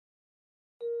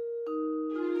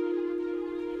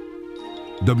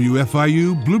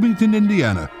WFIU, Bloomington,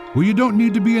 Indiana, where you don't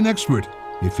need to be an expert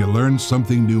if you learn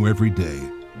something new every day.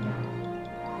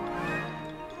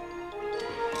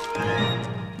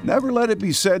 Never let it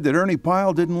be said that Ernie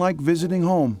Pyle didn't like visiting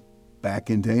home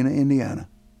back in Dana, Indiana.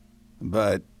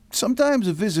 But sometimes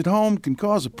a visit home can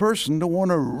cause a person to want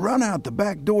to run out the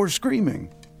back door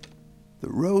screaming. The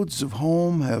roads of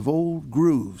home have old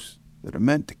grooves that are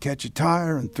meant to catch a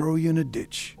tire and throw you in a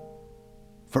ditch.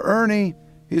 For Ernie,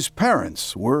 his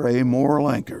parents were a moral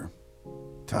anchor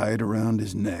tied around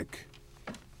his neck.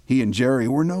 He and Jerry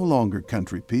were no longer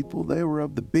country people. They were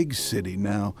of the big city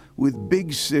now, with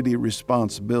big city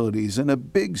responsibilities and a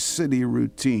big city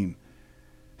routine.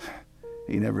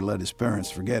 He never let his parents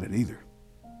forget it either.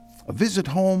 A visit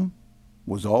home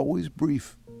was always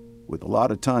brief, with a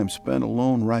lot of time spent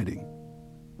alone writing.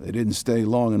 They didn't stay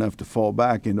long enough to fall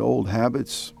back into old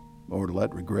habits, or to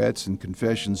let regrets and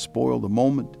confessions spoil the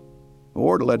moment,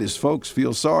 or to let his folks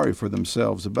feel sorry for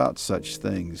themselves about such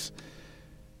things.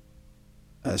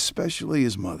 Especially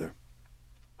his mother.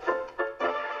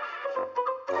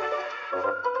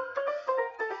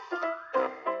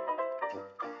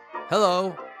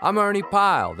 Hello, I'm Ernie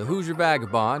Pyle, the Hoosier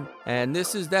Vagabond, and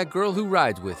this is that girl who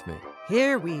rides with me.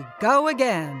 Here we go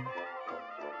again.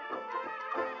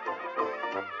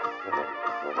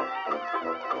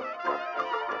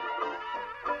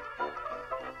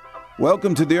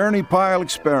 Welcome to the Ernie Pyle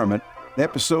Experiment,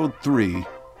 Episode 3,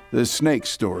 The Snake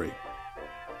Story.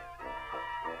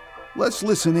 Let's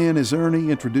listen in as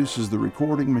Ernie introduces the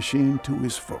recording machine to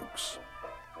his folks.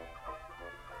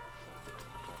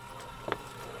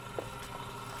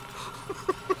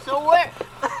 So what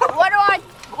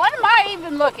am I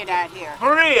even looking at here?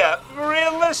 Maria,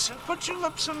 listen. Put your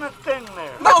lips on that thing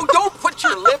there. No, don't put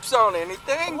your lips on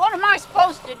anything. What am I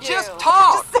supposed to do? Just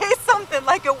talk. Just say something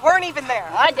like it weren't even there.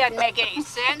 That doesn't make any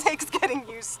sense. It takes getting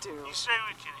used to. You say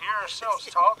we can hear ourselves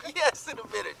talking? Yes, in a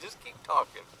minute. Just keep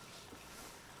talking.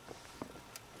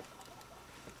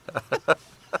 I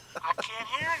can't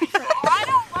hear anything. I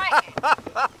don't like it.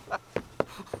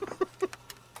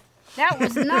 That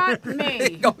was not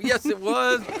me. Oh, yes, it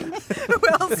was. Who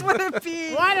else would it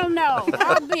be? Well, I don't know.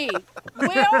 I'll be.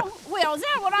 Will, is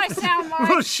that what I sound like?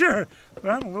 Well, sure. But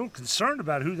I'm a little concerned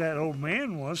about who that old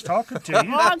man was talking to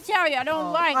you. Well, I'll tell you, I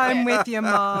don't like it. I'm with you,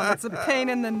 Mom. It's a pain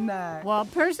in the neck. Well, a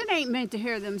person ain't meant to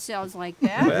hear themselves like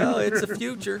that. Well, it's a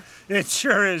future. It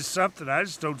sure is something. I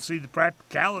just don't see the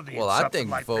practicality Well, of I something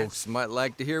think like folks might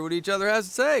like to hear what each other has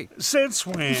to say. this. Since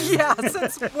when? Yeah,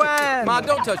 since when? Ma,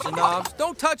 don't touch the knobs.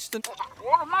 Don't touch the...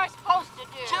 What am I supposed to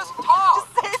do? Just talk.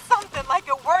 Just say something like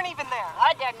it weren't even there.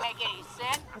 That doesn't make any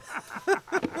sense.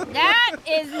 That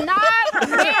is not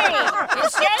me.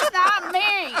 It's just not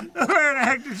me. Where the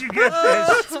heck did you get this?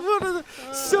 That's one of the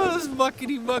show's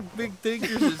muckety-muck big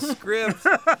thinkers and scripts.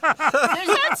 Does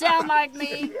that sound like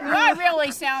me? Do I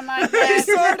really sound like that?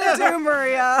 Sort of do,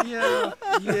 Maria. Yeah.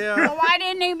 Well, why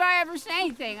didn't anybody ever say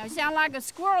anything? I sound like a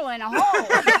squirrel in a hole.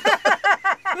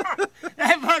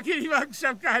 That monkey muck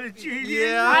some kind of genius.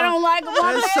 Yeah. I don't like it one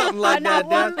That's bit. something like not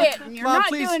that, one Dad. bit. And you're Mom, not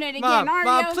please, doing it again, Mom, are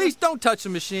Mom, you? please don't touch the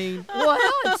machine. Well,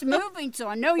 it's moving, so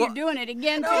I know you're doing it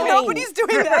again, too. Nobody's doing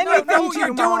anything No, to you're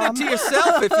you, doing Mom. it to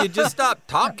yourself if you just stop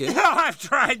talking. No, I've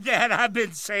tried that. I've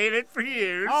been saying it for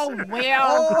years. Oh,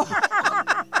 well.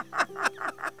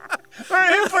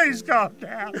 Maria, please calm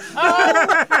down.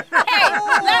 Oh. Hey,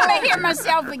 let me hear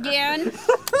myself again.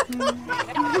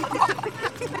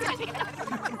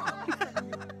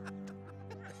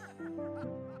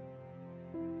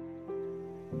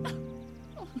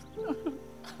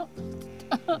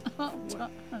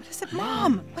 What is it,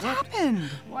 Mom? What happened?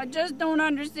 Well, I just don't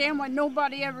understand why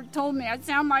nobody ever told me I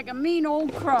sound like a mean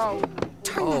old crow.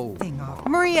 Turn Oh. that thing off.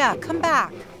 Maria, come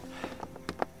back.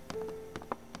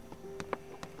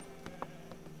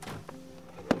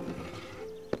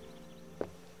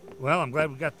 Well, I'm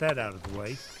glad we got that out of the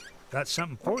way. Got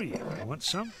something for you. Want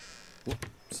some?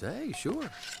 Say, sure.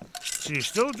 So you're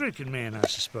still a drinking man, I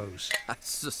suppose. I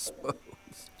suppose.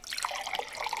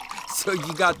 So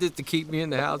you got this to keep me in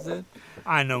the house then?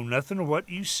 I know nothing of what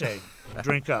you say.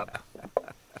 Drink up.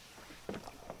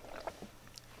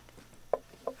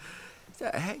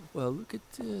 Hey, well, look at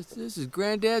this. This is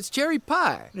Granddad's cherry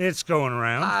pie. It's going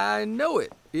around. I know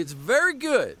it. It's very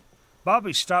good.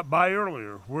 Bobby stopped by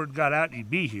earlier. Word got out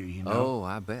you'd be here, you know. Oh,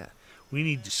 I bet. We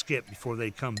need to skip before they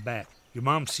come back. Your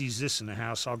mom sees this in the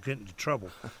house, I'll get into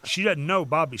trouble. She doesn't know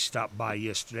Bobby stopped by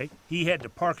yesterday. He had to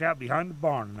park out behind the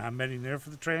barn, and I met him there for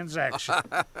the transaction.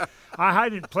 I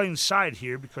hide in plain sight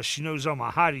here because she knows all my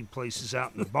hiding places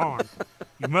out in the barn.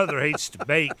 Your mother hates to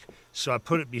bake, so I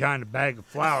put it behind a bag of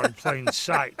flour in plain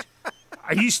sight.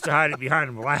 I used to hide it behind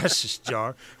a molasses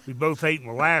jar. We both ate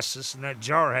molasses, and that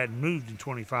jar hadn't moved in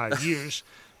 25 years.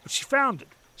 But she found it.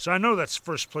 So I know that's the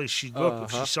first place she'd look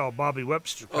if she saw Bobby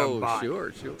Webster come by.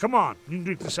 Oh, sure. Come on, you can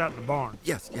drink this out in the barn.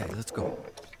 Yes, yeah, let's go.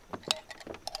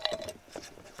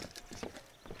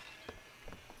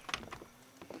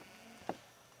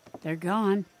 They're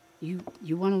gone. You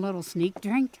want a little sneak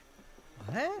drink?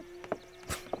 What?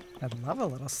 I'd love a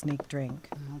little sneak drink.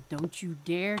 Oh, don't you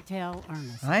dare tell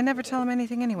Ernest. I never tell him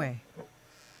anything anyway.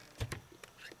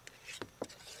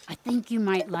 I think you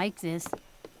might like this.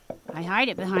 I hide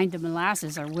it behind the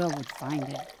molasses or Will would find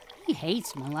it. He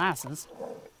hates molasses.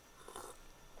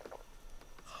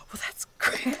 Well, that's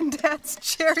Granddad's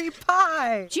cherry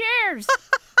pie. Cheers!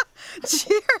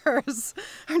 Cheers!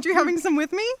 Aren't you having some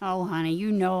with me? Oh, honey,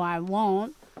 you know I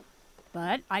won't.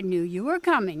 But I knew you were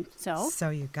coming, so...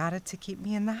 So you got it to keep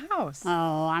me in the house.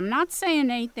 Oh, I'm not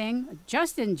saying anything.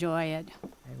 Just enjoy it.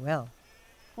 I will.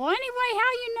 Well, anyway,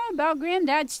 how you know about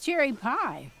Granddad's cherry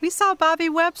pie? We saw Bobby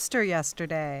Webster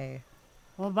yesterday.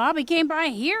 Well, Bobby came by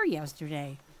here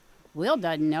yesterday. Will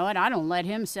doesn't know it. I don't let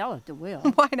him sell it to Will.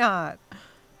 Why not?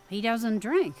 He doesn't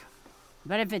drink.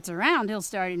 But if it's around, he'll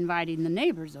start inviting the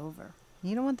neighbors over.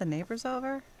 You don't want the neighbors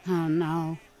over? Oh,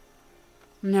 no.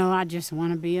 No, I just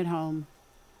want to be at home.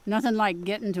 Nothing like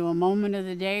getting to a moment of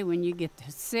the day when you get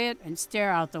to sit and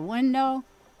stare out the window.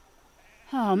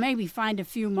 Oh, maybe find a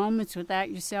few moments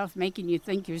without yourself making you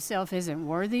think yourself isn't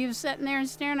worthy of sitting there and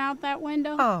staring out that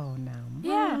window. Oh, no, Mom.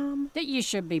 Yeah, that you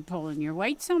should be pulling your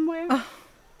weight somewhere.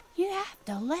 You have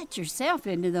to let yourself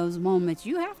into those moments.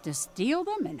 You have to steal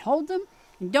them and hold them,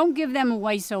 and don't give them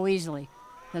away so easily,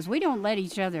 because we don't let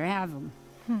each other have them.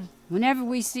 Whenever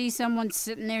we see someone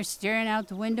sitting there staring out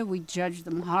the window, we judge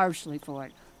them harshly for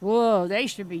it. Whoa, they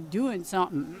should be doing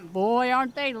something. Boy,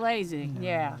 aren't they lazy. No.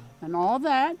 Yeah, and all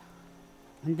that.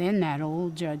 And then that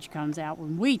old judge comes out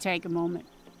when we take a moment.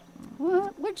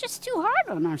 Well, we're just too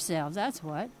hard on ourselves, that's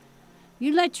what.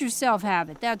 You let yourself have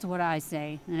it, that's what I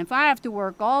say. And if I have to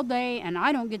work all day and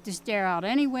I don't get to stare out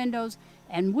any windows,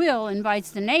 and Will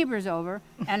invites the neighbors over,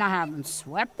 and I haven't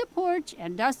swept the porch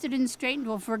and dusted and straightened,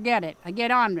 well, forget it. I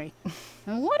get ornery.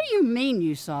 And what do you mean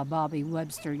you saw Bobby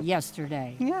Webster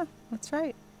yesterday? Yeah, that's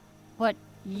right. But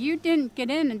you didn't get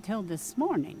in until this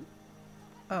morning.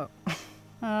 Oh.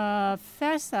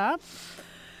 Fess up.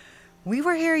 We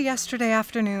were here yesterday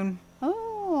afternoon.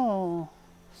 Oh,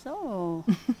 so.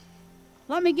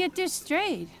 Let me get this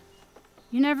straight.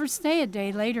 You never stay a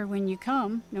day later when you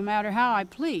come, no matter how I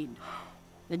plead.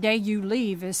 The day you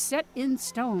leave is set in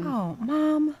stone. Oh,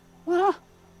 Mom. Well,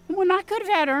 when I could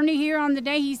have had Ernie here on the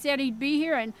day he said he'd be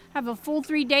here and have a full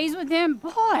 3 days with him,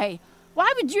 boy,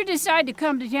 why would you decide to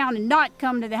come to town and not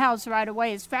come to the house right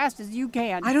away as fast as you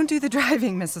can? I don't do the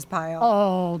driving, Mrs. Pyle.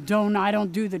 Oh, I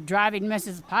don't do the driving,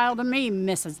 Mrs. Pyle, to me,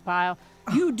 Mrs. Pyle.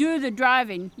 You do the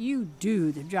driving. You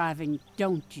do the driving,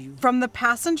 don't you? From the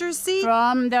passenger seat?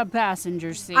 From the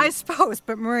passenger seat. I suppose,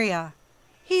 but Maria,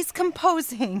 he's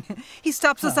composing. He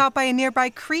stops us out by a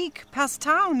nearby creek past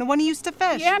town, the one he used to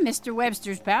fish. Yeah, Mr.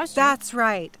 Webster's pasture. That's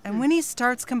right. And when he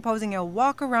starts composing, he'll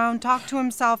walk around, talk to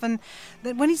himself, and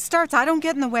then when he starts, I don't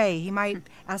get in the way. He might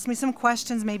ask me some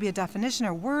questions, maybe a definition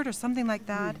or word or something like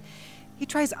that. He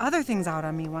tries other things out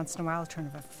on me once in a while, a turn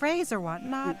of a phrase or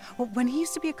whatnot. Well, when he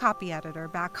used to be a copy editor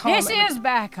back home... This is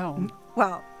back home.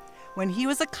 Well, when he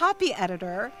was a copy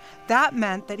editor, that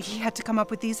meant that he had to come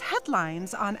up with these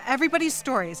headlines on everybody's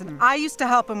stories, and I used to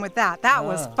help him with that. That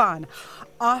was fun.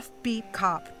 Offbeat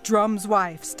cop, drum's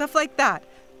wife, stuff like that.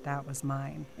 That was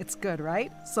mine. It's good,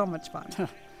 right? So much fun.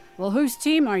 Well, whose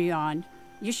team are you on?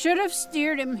 You should have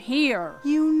steered him here.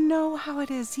 You know how it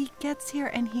is. He gets here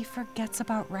and he forgets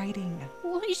about writing.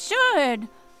 Well, he should.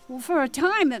 Well, for a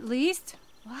time at least.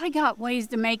 Well, I got ways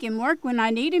to make him work when I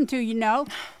need him to, you know.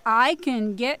 I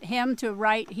can get him to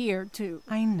write here, too.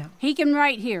 I know. He can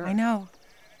write here. I know.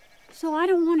 So I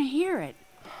don't want to hear it.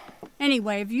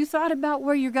 Anyway, have you thought about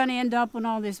where you're going to end up when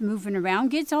all this moving around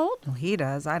gets old? Well, he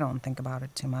does. I don't think about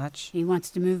it too much. He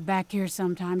wants to move back here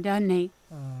sometime, doesn't he?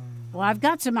 Well, I've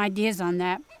got some ideas on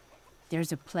that.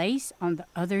 There's a place on the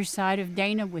other side of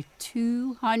Dana with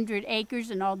 200 acres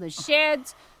and all the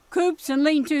sheds, coops, and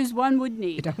lean-tos one would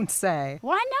need. You don't say.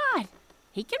 Why not?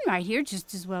 He can write here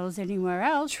just as well as anywhere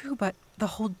else. True, but the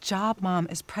whole job, Mom,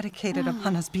 is predicated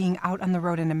upon us being out on the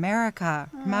road in America.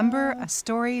 Remember? A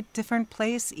story, different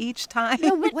place each time.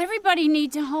 No, but everybody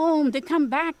needs a home to come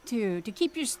back to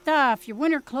keep your stuff, your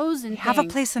winter clothes and Have a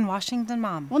things. place in Washington,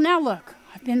 Mom. Well, now look,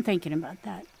 I've been thinking about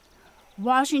that.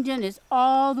 Washington is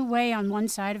all the way on one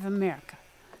side of America.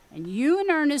 And you and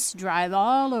Ernest drive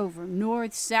all over,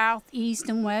 north, south, east,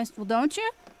 and west. Well, don't you?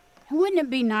 Wouldn't it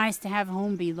be nice to have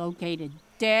home be located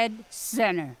dead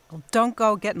center? Well, don't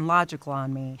go getting logical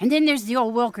on me. And then there's the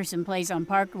old Wilkerson place on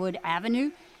Parkwood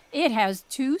Avenue. It has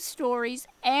 2 stories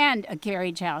and a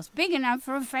carriage house, big enough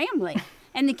for a family.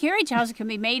 And the carriage house can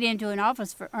be made into an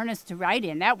office for Ernest to write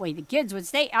in. That way the kids would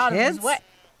stay out of his way.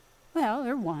 Well,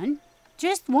 or one.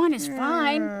 Just one is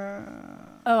fine.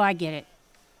 Oh, I get it.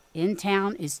 In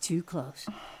town is too close.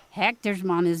 Heck, there's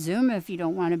Montezuma if you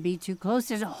don't want to be too close.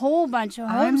 There's a whole bunch of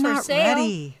homes for sale. I'm not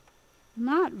ready.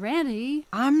 Not ready?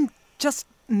 I'm just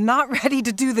not ready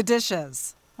to do the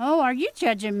dishes. Oh, are you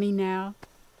judging me now?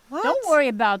 What? Don't worry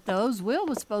about those. Will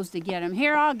was supposed to get them.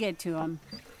 Here, I'll get to them.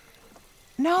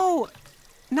 No,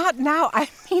 not now. I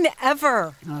mean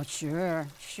ever. Oh, sure.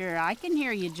 I can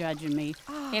hear you judging me.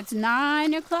 It's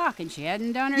 9 o'clock and she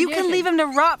hadn't done her You dishes. can leave him to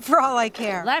rot for all I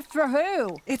care. Left for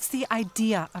who? It's the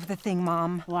idea of the thing,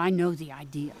 Mom. Well, I know the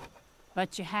idea.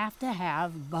 But you have to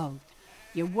have both.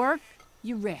 You work,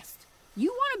 you rest. You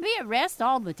want to be at rest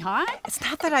all the time? It's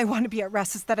not that I want to be at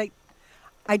rest. It's that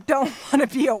I don't want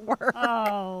to be at work.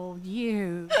 Oh,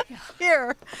 you.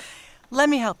 Here, let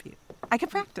me help you. I can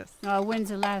practice. When's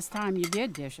the last time you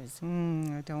did dishes?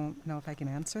 I don't know if I can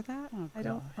answer that. Oh, I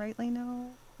don't rightly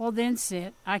know. Well, then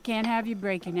sit. I can't have you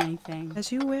breaking anything.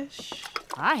 As you wish.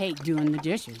 I hate doing the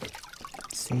dishes.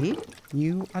 See?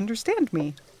 You understand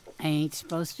me. I ain't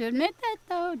supposed to admit that,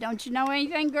 though. Don't you know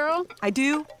anything, girl? I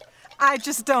do. I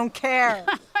just don't care.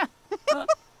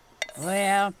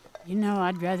 Well, you know,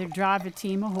 I'd rather drive a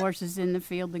team of horses in the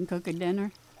field than cook a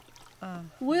dinner.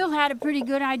 Will had a pretty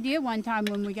good idea one time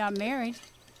when we got married.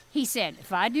 He said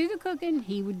if I do the cooking,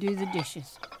 he would do the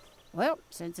dishes. Well,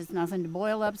 since it's nothing to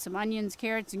boil up some onions,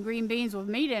 carrots, and green beans with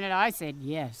meat in it, I said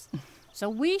yes.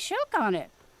 So we shook on it.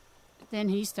 Then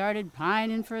he started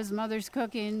pining for his mother's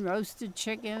cooking, roasted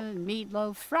chicken,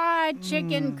 meatloaf, fried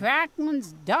chicken,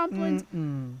 cracklings, dumplings,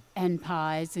 and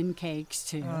pies and cakes,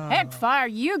 too. Heck, fire,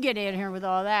 you get in here with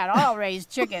all that. I'll raise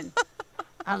chicken.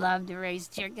 I love to raise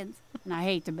chickens, and I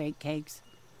hate to bake cakes.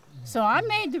 So I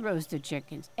made the roasted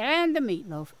chickens, and the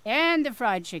meatloaf, and the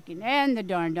fried chicken, and the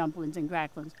darn dumplings and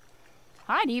cracklings.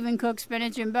 I'd even cook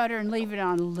spinach and butter and leave it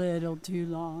on a little too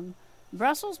long.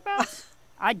 Brussels sprouts?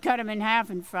 I'd cut them in half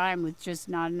and fry them with just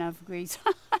not enough grease.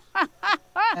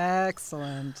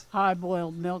 Excellent.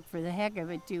 Hard-boiled milk for the heck of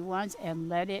it, too, once, and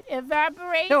let it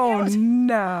evaporate. Oh,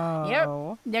 no.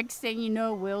 Yep. Next thing you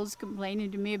know, Will's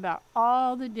complaining to me about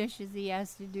all the dishes he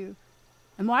has to do.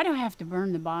 And why do I have to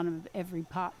burn the bottom of every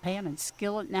pot, pan, and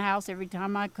skillet in the house every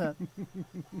time I cook?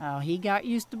 Oh, he got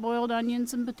used to boiled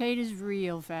onions and potatoes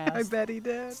real fast. I bet he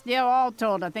did. Still, all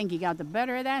told, I think he got the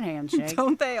better of that handshake.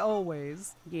 Don't they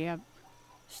always? Yep.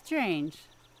 Strange.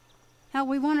 How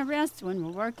we want to rest when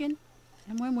we're working,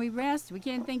 and when we rest, we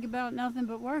can't think about nothing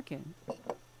but working.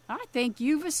 I think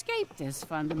you've escaped this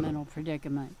fundamental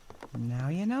predicament. Now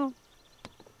you know.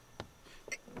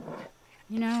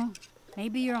 You know,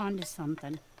 maybe you're onto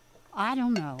something. I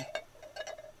don't know.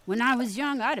 When I was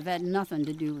young, I'd have had nothing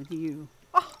to do with you.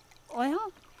 Oh.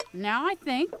 Well, now I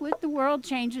think with the world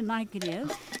changing like it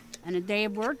is, and a day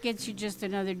of work gets you just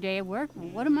another day of work, well,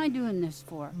 what am I doing this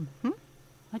for?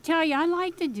 I tell you, I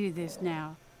like to do this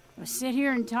now. I'll sit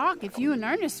here and talk. If you and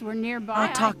Ernest were nearby,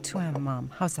 I'll talk to him, Mom.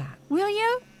 How's that? Will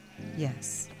you?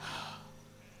 Yes.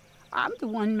 I'm the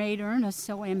one made Ernest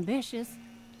so ambitious.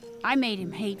 I made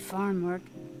him hate farm work.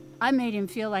 I made him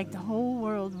feel like the whole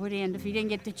world would end if he didn't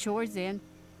get the chores in.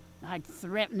 I'd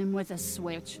threaten him with a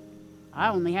switch. I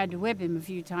only had to whip him a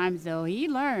few times, though. He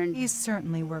learned. He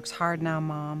certainly works hard now,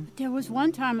 Mom. There was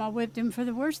one time I whipped him for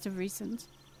the worst of reasons.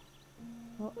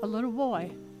 Well, a little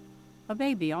boy. A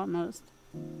baby, almost.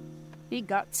 He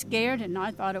got scared, and I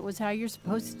thought it was how you're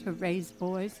supposed to raise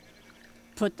boys.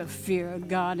 Put the fear of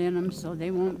God in them so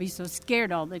they won't be so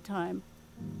scared all the time.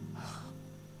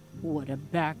 What a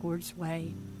backwards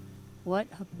way. What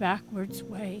a backwards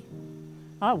way.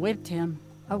 I whipped him.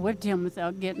 I whipped him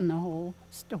without getting the whole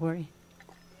story.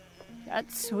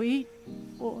 That sweet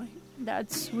boy.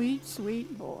 That sweet,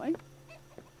 sweet boy.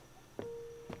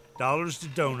 Dollars to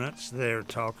donuts, they're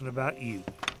talking about you.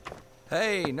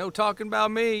 Hey, no talking about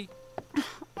me.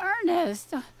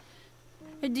 Ernest,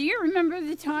 do you remember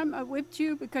the time I whipped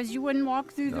you because you wouldn't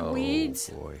walk through the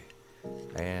weeds? Oh, boy.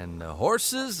 And the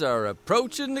horses are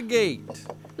approaching the gate.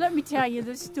 Let me tell you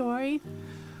the story.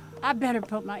 I better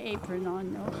put my apron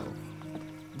on, though.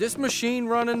 This machine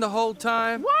running the whole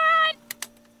time? What?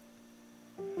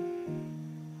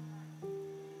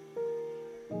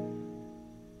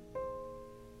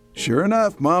 Sure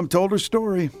enough, Mom told her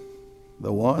story.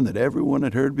 The one that everyone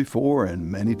had heard before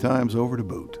and many times over to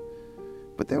boot.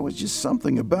 But there was just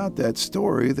something about that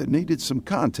story that needed some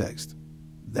context.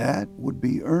 That would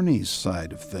be Ernie's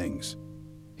side of things.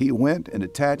 He went and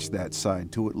attached that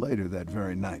side to it later that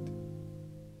very night.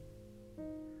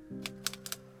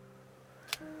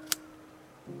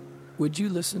 Would you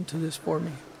listen to this for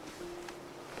me?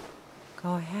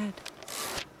 Go ahead.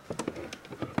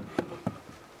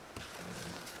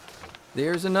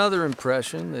 There's another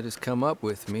impression that has come up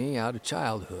with me out of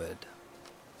childhood.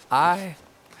 I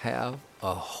have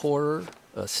a horror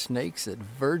of snakes that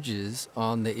verges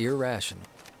on the irrational.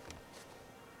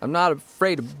 I'm not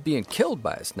afraid of being killed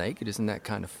by a snake. It isn't that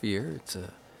kind of fear. It's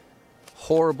a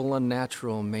horrible,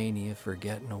 unnatural mania for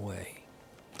getting away.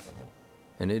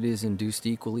 And it is induced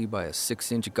equally by a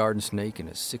 6-inch garden snake and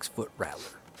a 6-foot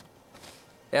rattler.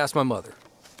 Ask my mother.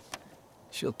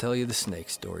 She'll tell you the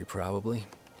snake story, probably.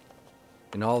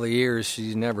 In all the years,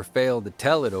 she's never failed to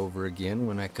tell it over again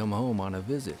when I come home on a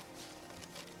visit.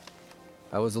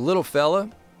 I was a little fella,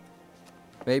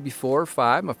 maybe 4 or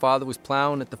 5. My father was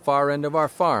plowing at the far end of our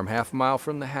farm, half a mile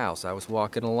from the house. I was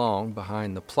walking along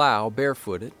behind the plow,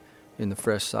 barefooted, in the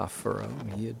fresh, soft furrow.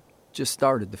 He had just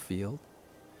started the field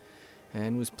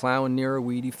and was plowing near a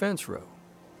weedy fence row.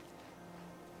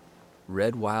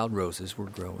 Red wild roses were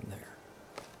growing there.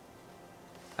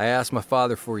 I asked my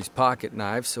father for his pocket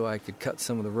knife so I could cut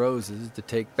some of the roses to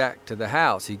take back to the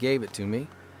house. He gave it to me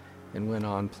and went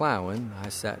on plowing. I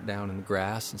sat down in the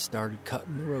grass and started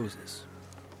cutting the roses.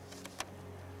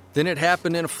 Then it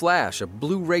happened in a flash. A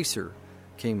blue racer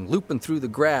came looping through the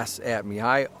grass at me.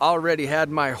 I already had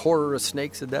my horror of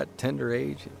snakes at that tender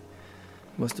age.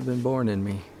 It must have been born in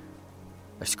me.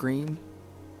 I screamed,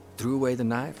 threw away the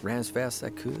knife, ran as fast as I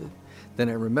could. Then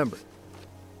I remembered.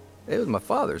 It was my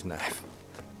father's knife.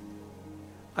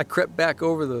 I crept back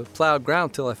over the plowed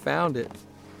ground till I found it.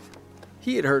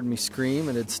 He had heard me scream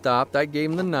and had stopped. I gave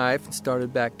him the knife and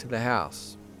started back to the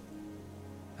house.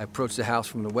 I approached the house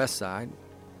from the west side,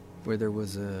 where there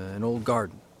was an old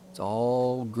garden. It's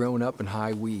all grown up in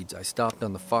high weeds. I stopped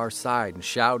on the far side and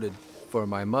shouted for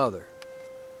my mother.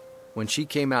 When she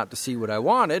came out to see what I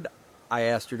wanted, I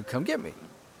asked her to come get me.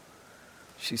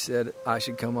 She said I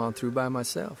should come on through by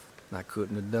myself. I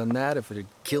couldn't have done that if it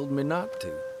had killed me not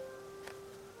to.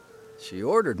 She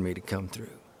ordered me to come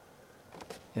through,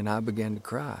 and I began to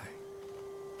cry.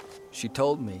 She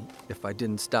told me if I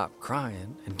didn't stop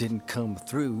crying and didn't come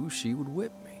through, she would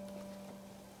whip me.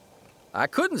 I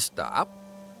couldn't stop,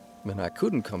 and I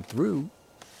couldn't come through,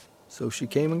 so she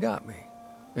came and got me,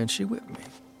 and she whipped me.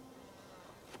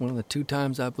 One of the 2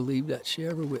 times I believe that she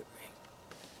ever whipped me.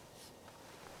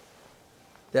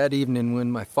 That evening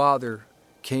when my father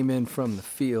came in from the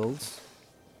fields,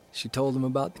 she told him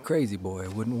about the crazy boy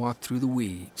who wouldn't walk through the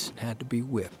weeds and had to be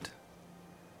whipped.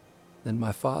 Then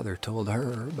my father told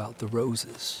her about the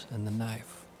roses and the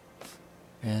knife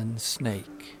and the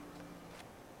snake.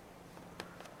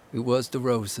 It was the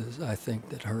roses, I think,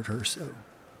 that hurt her so.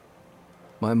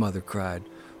 My mother cried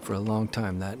for a long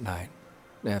time that night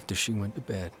after she went to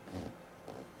bed.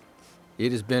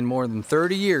 It has been more than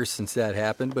 30 years since that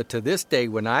happened, but to this day,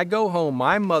 when I go home,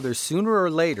 my mother, sooner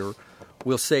or later,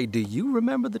 will say, "Do you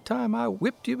remember the time I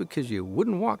whipped you because you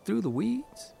wouldn't walk through the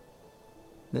weeds?"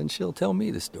 Then she'll tell me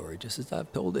the story just as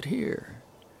I've told it here.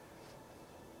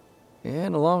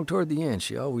 And along toward the end,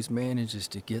 she always manages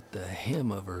to get the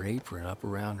hem of her apron up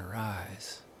around her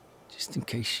eyes, just in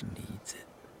case she needs it.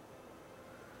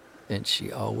 And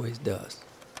she always does.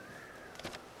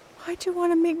 Why'd you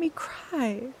want to make me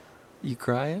cry? You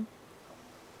crying?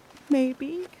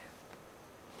 Maybe.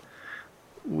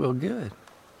 Well, good.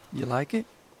 You like it?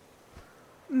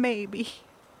 Maybe.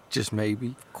 Just maybe?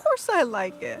 Of course I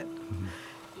like it.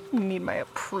 You need my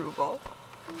approval.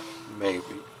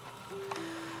 Maybe.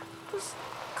 Just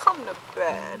come to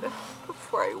bed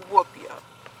before I whoop you.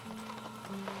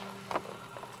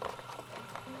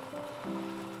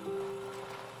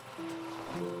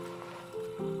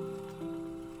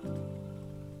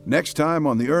 Next time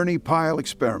on the Ernie Pyle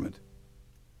Experiment.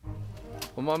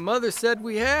 Well, my mother said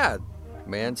we had.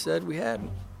 Man said we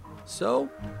hadn't. So,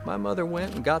 my mother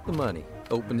went and got the money,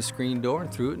 opened the screen door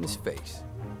and threw it in his face.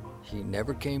 He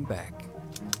never came back.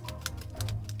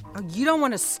 Oh, you don't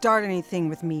want to start anything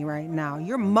with me right now.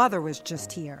 Your mother was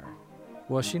just here.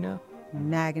 Was she now?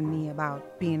 Nagging me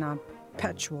about being on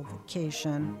perpetual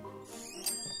vacation.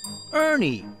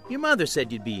 Ernie, your mother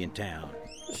said you'd be in town.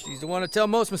 She's the one to tell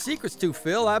most of my secrets to,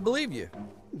 Phil. I believe you.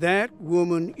 That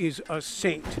woman is a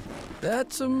saint.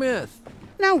 That's a myth.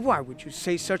 Now, why would you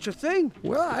say such a thing?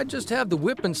 Well, I just have the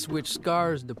whip and switch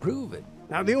scars to prove it.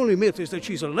 Now, the only myth is that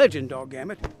she's a legend,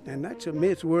 doggammit. And that's a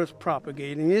myth worth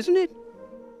propagating, isn't it?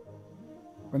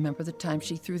 Remember the time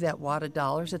she threw that wad of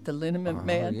dollars at the liniment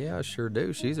man? Yeah, I sure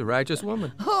do. She's a righteous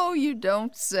woman. Oh, you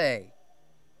don't say.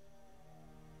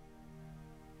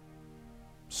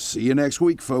 See you next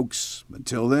week, folks.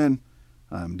 Until then,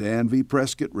 I'm Dan V.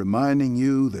 Prescott reminding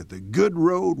you that the good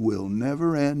road will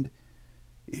never end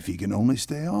if you can only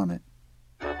stay on it.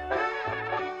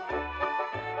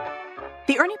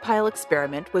 The Ernie Pyle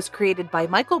Experiment was created by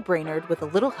Michael Brainerd with a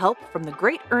little help from the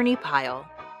great Ernie Pyle.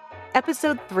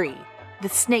 Episode 3, The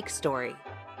Snake Story.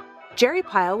 Jerry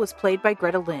Pyle was played by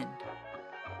Greta Lind.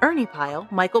 Ernie Pyle,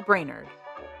 Michael Brainerd.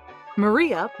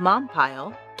 Maria, Mom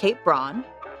Pyle, Kate Braun.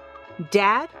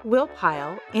 Dad, Will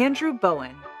Pyle, Andrew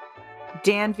Bowen.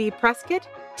 Dan V. Prescott,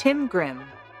 Tim Grimm.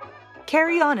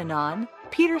 Carry On and On,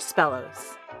 Peter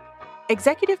Spellos.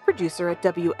 Executive producer at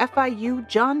WFIU,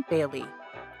 John Bailey.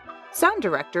 Sound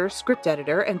director, script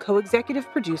editor, and co-executive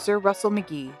producer Russell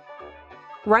McGee.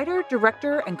 Writer,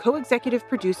 director, and co-executive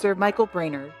producer Michael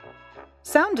Brainerd.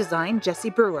 Sound design, Jesse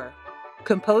Brewer.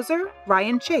 Composer,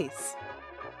 Ryan Chase.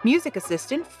 Music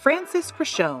assistant, Francis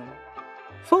Crishone.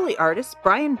 Foley artists,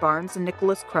 Brian Barnes and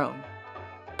Nicholas Crone.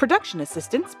 Production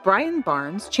assistants, Brian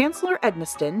Barnes, Chancellor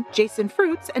Edmiston, Jason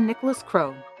Fruits, and Nicholas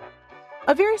Crone.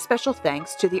 A very special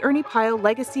thanks to the Ernie Pyle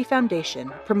Legacy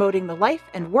Foundation, promoting the life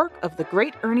and work of the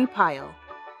great Ernie Pyle.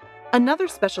 Another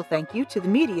special thank you to the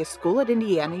Media School at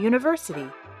Indiana University.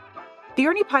 The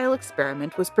Ernie Pyle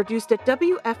Experiment was produced at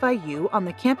WFIU on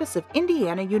the campus of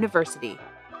Indiana University.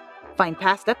 Find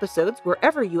past episodes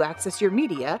wherever you access your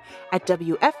media at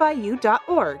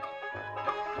WFIU.org.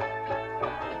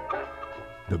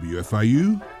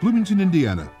 WFIU, Bloomington,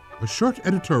 Indiana. A short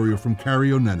editorial from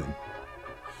Carrie O'Nanan.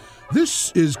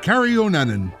 This is Carrie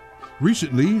O'Nanan.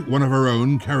 Recently, one of our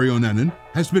own, Carrie O'Nanan,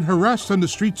 has been harassed on the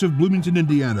streets of Bloomington,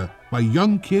 Indiana by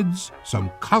young kids,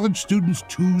 some college students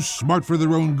too smart for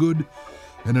their own good,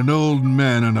 and an old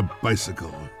man on a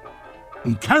bicycle.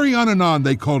 And Carry On and On,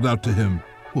 they called out to him.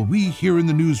 Well, we here in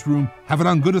the newsroom have it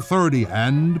on good authority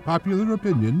and popular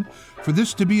opinion for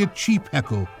this to be a cheap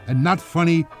heckle and not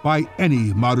funny by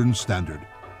any modern standard.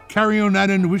 Carrie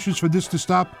O'Nanan wishes for this to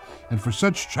stop and for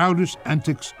such childish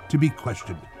antics to be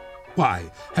questioned.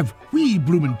 Why, have we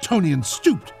Bloomingtonians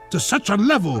stooped to such a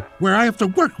level where I have to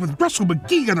work with Russell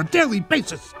McGee on a daily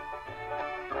basis?